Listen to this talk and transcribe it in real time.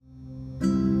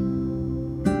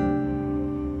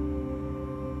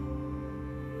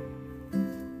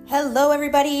Hello,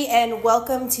 everybody, and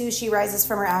welcome to She Rises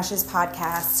From Her Ashes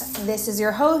podcast. This is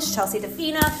your host, Chelsea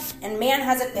Defina, and man,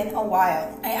 has it been a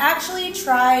while. I actually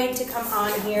tried to come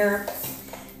on here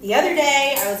the other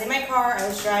day. I was in my car, I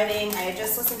was driving, I had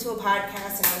just listened to a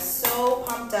podcast, and I was so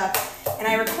pumped up, and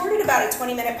I recorded about a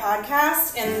 20-minute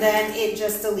podcast, and then it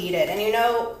just deleted. And you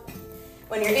know,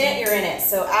 when you're in it, you're in it.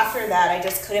 So after that, I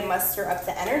just couldn't muster up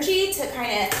the energy to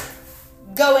kind of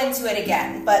go into it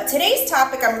again. But today's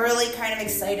topic I'm really kind of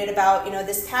excited about. You know,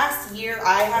 this past year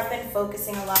I have been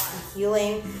focusing a lot on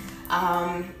healing,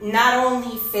 not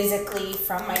only physically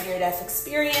from my near-death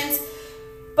experience,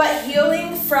 but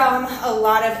healing from a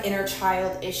lot of inner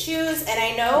child issues. And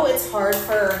I know it's hard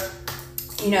for,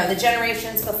 you know, the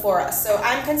generations before us. So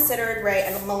I'm considered, right,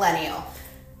 a millennial.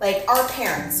 Like our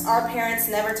parents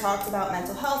never talked about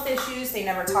mental health issues. They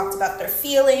never talked about their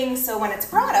feelings. So when it's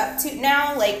brought up to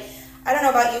now, like, I don't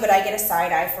know about you, but I get a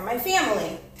side eye from my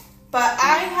family. But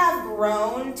I have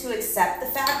grown to accept the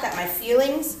fact that my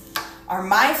feelings are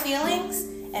my feelings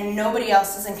and nobody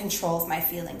else is in control of my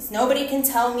feelings. Nobody can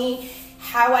tell me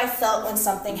how I felt when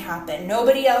something happened.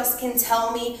 Nobody else can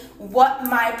tell me what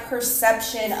my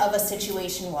perception of a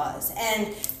situation was.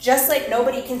 And just like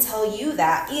nobody can tell you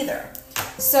that either.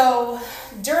 So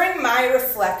during my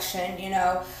reflection, you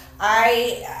know,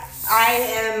 I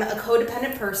am a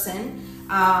codependent person.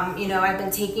 You know,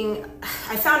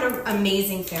 I found an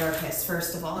amazing therapist,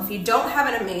 first of all. If you don't have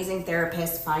an amazing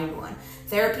therapist, find one.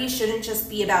 Therapy shouldn't just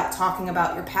be about talking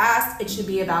about your past. It should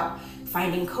be about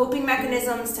finding coping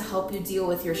mechanisms to help you deal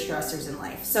with your stressors in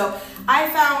life. So I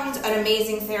found an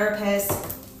amazing therapist,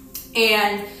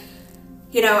 and,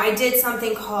 you know, I did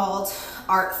something called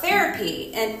art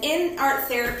therapy. And in art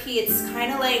therapy, it's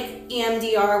kind of like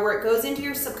EMDR, where it goes into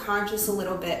your subconscious a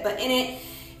little bit, but in it,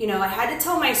 you know, I had to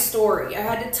tell my story. I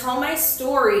had to tell my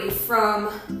story from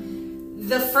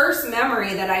the first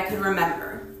memory that I could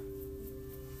remember.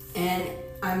 And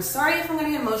I'm sorry if I'm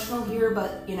getting emotional here,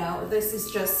 but, you know, this is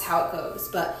just how it goes.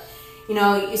 But, you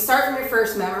know, you start from your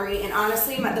first memory. And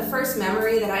honestly, the first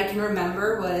memory that I can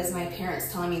remember was my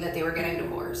parents telling me that they were getting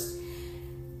divorced.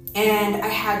 And I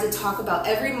had to talk about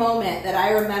every moment that I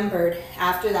remembered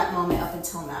after that moment up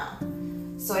until now.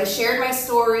 So I shared my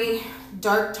story,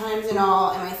 dark times and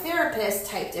all, and my therapist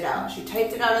typed it out. She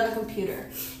typed it out on the computer.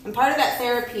 And part of that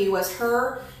therapy was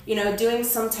her, you know, doing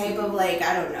some type of, like,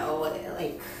 I don't know,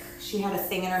 like she had a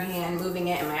thing in her hand, moving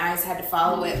it, and my eyes had to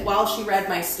follow it while she read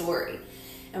my story.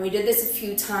 And we did this a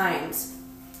few times.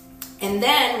 And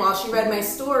then while she read my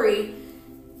story,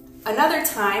 another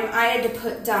time I had to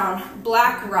put down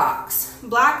black rocks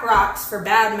for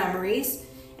bad memories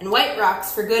and white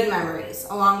rocks for good memories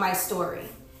along my story.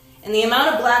 And the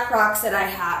amount of black rocks that I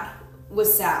had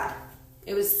was sad.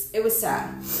 It was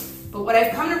sad. But what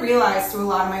I've come to realize through a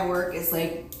lot of my work is,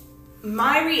 like,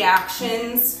 my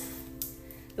reactions,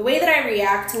 the way that I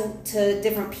react to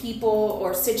different people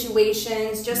or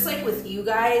situations, just like with you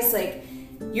guys, like,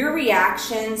 your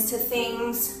reactions to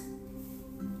things,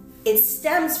 it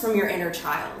stems from your inner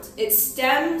child. It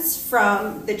stems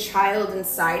from the child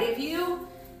inside of you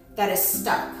that is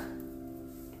stuck.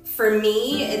 For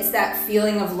me, it's that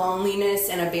feeling of loneliness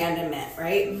and abandonment,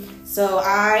 right? So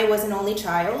I was an only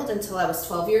child until I was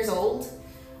 12 years old.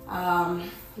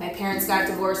 My parents got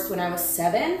divorced when I was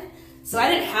 7. So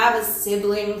I didn't have a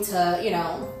sibling to, you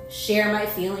know, share my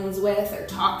feelings with or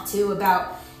talk to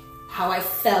about how I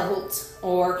felt.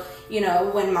 Or, you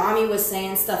know, when mommy was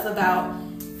saying stuff about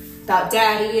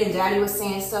daddy and daddy was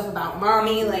saying stuff about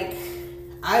mommy, like,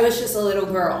 I was just a little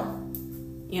girl,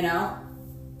 you know?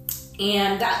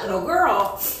 And that little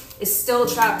girl is still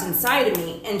trapped inside of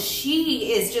me. And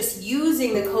she is just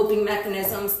using the coping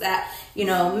mechanisms that, you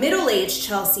know, middle-aged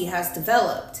Chelsea has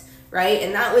developed, right?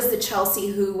 And that was the Chelsea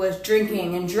who was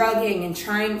drinking and drugging and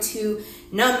trying to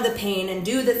numb the pain and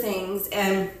do the things.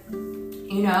 And,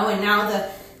 you know, and now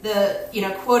the you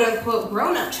know, quote-unquote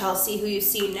grown-up Chelsea who you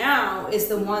see now is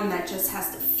the one that just has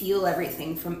to feel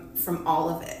everything from all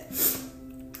of it.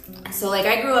 So, like,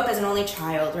 I grew up as an only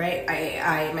child, right?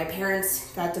 My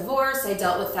parents got divorced. I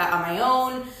dealt with that on my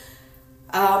own.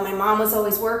 My mom was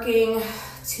always working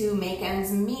to make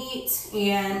ends meet.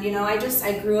 And, you know, I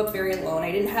grew up very alone.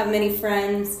 I didn't have many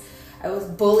friends. I was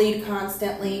bullied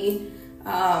constantly.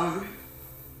 I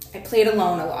played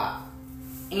alone a lot.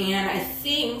 And I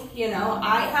think, you know,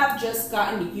 I have just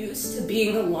gotten used to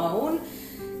being alone.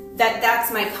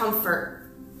 That's my comfort.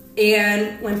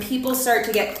 And when people start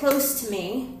to get close to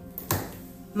me,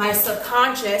 my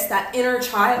subconscious, that inner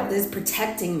child, is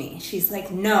protecting me. She's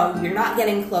like, no, you're not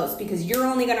getting close because you're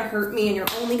only going to hurt me and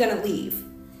you're only going to leave.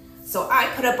 So I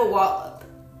put up a wall up.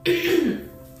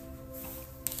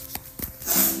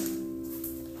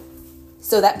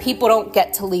 so that people don't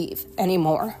get to leave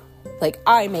anymore. Like,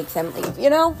 I make them leave, you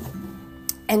know?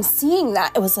 And seeing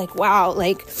that, it was like, wow,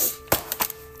 like,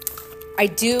 I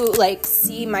do, like,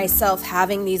 see myself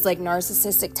having these, like,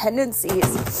 narcissistic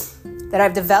tendencies that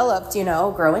I've developed, you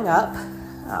know, growing up,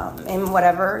 and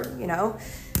whatever, you know,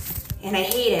 and I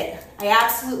hate it. I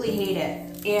absolutely hate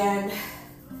it. And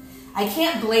I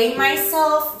can't blame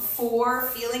myself for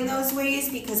feeling those ways,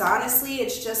 because honestly,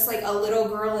 it's just like a little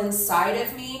girl inside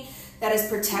of me that is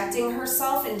protecting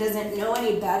herself and doesn't know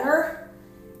any better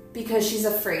because she's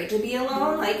afraid to be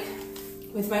alone. Like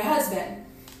with my husband,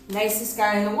 nicest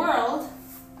guy in the world,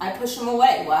 I push him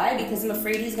away. Why? Because I'm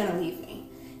afraid he's gonna leave me,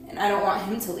 and I don't want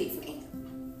him to leave me.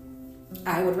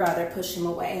 I would rather push him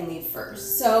away and leave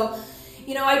first. So,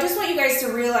 you know, I just want you guys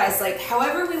to realize, like,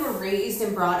 however we were raised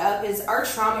and brought up is our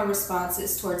trauma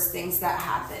responses towards things that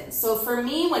happen. So for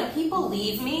me, when people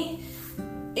leave me,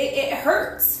 it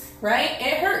hurts, right?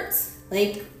 It hurts.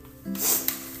 Like,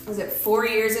 was it 4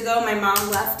 years ago, my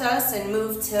mom left us and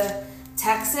moved to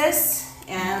Texas,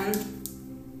 and,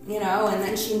 you know, and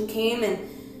then she came and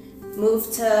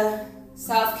moved to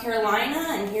South Carolina,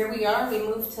 and here we are. We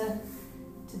moved to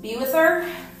be with her,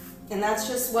 and that's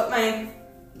just what my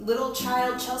little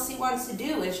child Chelsea wants to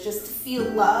do, is just to feel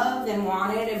loved and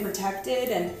wanted and protected,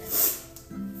 and,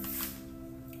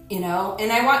 you know,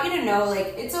 and I want you to know,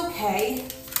 like, it's okay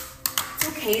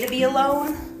to be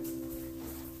alone,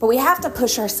 but we have to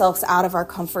push ourselves out of our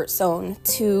comfort zone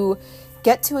to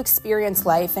get to experience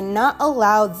life and not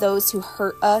allow those who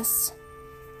hurt us,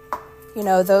 you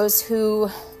know, those who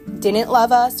didn't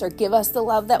love us or give us the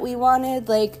love that we wanted.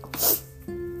 Like,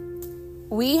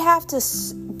 we have to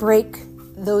break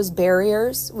those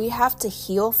barriers. We have to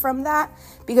heal from that,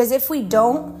 because if we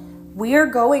don't, we're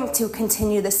going to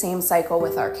continue the same cycle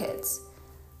with our kids.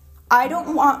 I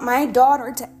don't want my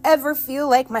daughter to ever feel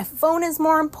like my phone is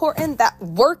more important, that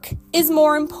work is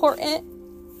more important,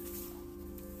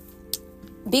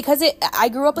 because I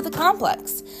grew up with a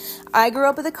complex. I grew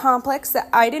up with a complex that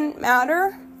I didn't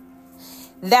matter,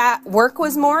 that work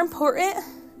was more important,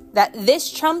 that this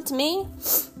trumped me.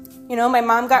 You know, my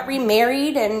mom got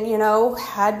remarried and, you know,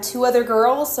 had 2 other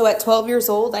girls. So at 12 years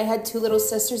old, I had 2 little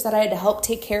sisters that I had to help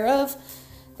take care of.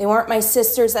 They weren't my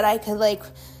sisters that I could, like,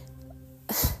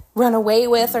 run away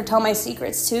with or tell my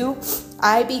secrets to.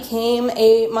 I became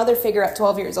a mother figure at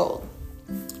 12 years old.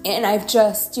 And I've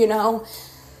just, you know,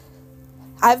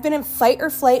 I've been in fight or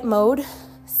flight mode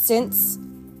since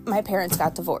my parents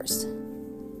got divorced.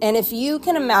 And if you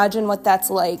can imagine what that's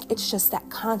like, it's just that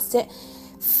constant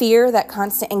fear, that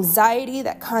constant anxiety,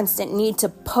 that constant need to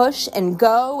push and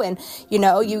go. And, you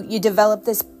know, you develop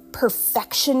this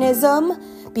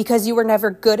perfectionism because you were never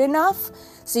good enough.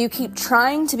 So you keep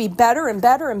trying to be better and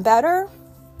better and better.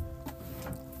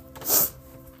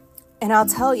 And I'll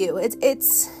tell you,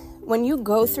 it's when you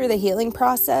go through the healing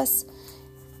process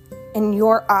and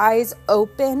your eyes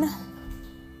open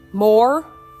more,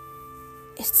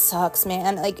 it sucks,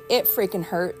 man. Like, it freaking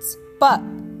hurts. But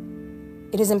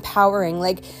it is empowering.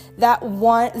 Like,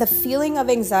 the feeling of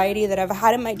anxiety that I've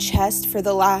had in my chest for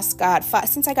the last,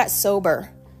 since I got sober,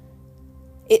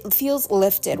 it feels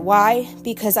lifted. Why?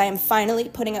 Because I am finally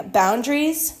putting up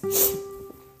boundaries.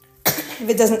 If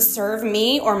it doesn't serve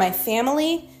me or my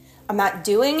family, I'm not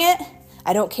doing it.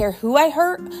 I don't care who I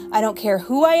hurt. I don't care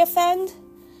who I offend.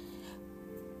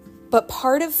 But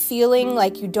part of feeling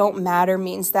like you don't matter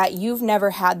means that you've never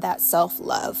had that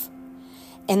self-love.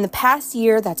 In the past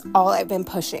year, that's all I've been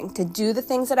pushing, to do the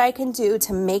things that I can do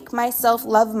to make myself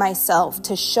love myself,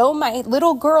 to show my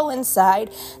little girl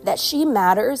inside that she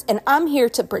matters, and I'm here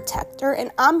to protect her,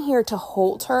 and I'm here to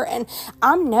hold her, and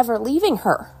I'm never leaving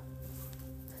her.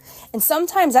 And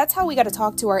sometimes that's how we got to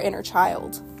talk to our inner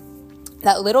child.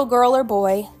 That little girl or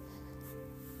boy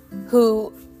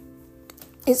who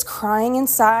is crying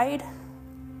inside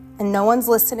and no one's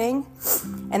listening,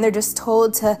 and they're just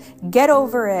told to get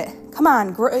over it. Come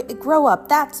on, grow up.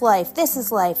 That's life. This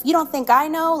is life. You don't think I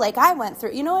know? Like, I went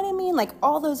through, you know what I mean? Like,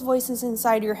 all those voices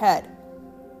inside your head.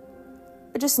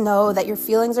 But just know that your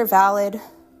feelings are valid,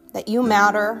 that you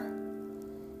matter,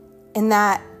 and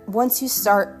that once you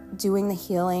start doing the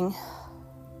healing,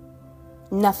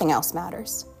 nothing else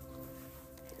matters.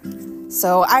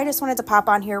 So I just wanted to pop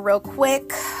on here real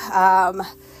quick.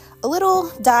 A little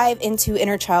dive into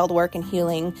inner child work and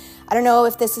healing. I don't know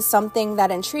if this is something that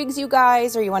intrigues you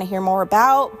guys or you want to hear more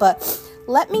about, but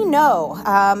let me know.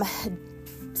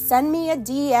 Send me a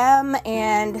DM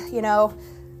and, you know,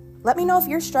 let me know if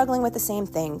you're struggling with the same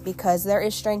thing, because there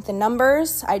is strength in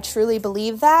numbers. I truly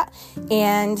believe that.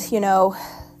 And, you know,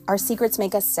 our secrets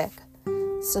make us sick.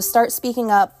 So start speaking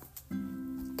up.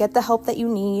 Get the help that you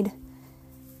need.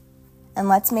 and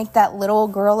let's make that little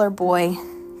girl or boy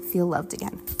feel loved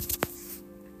again.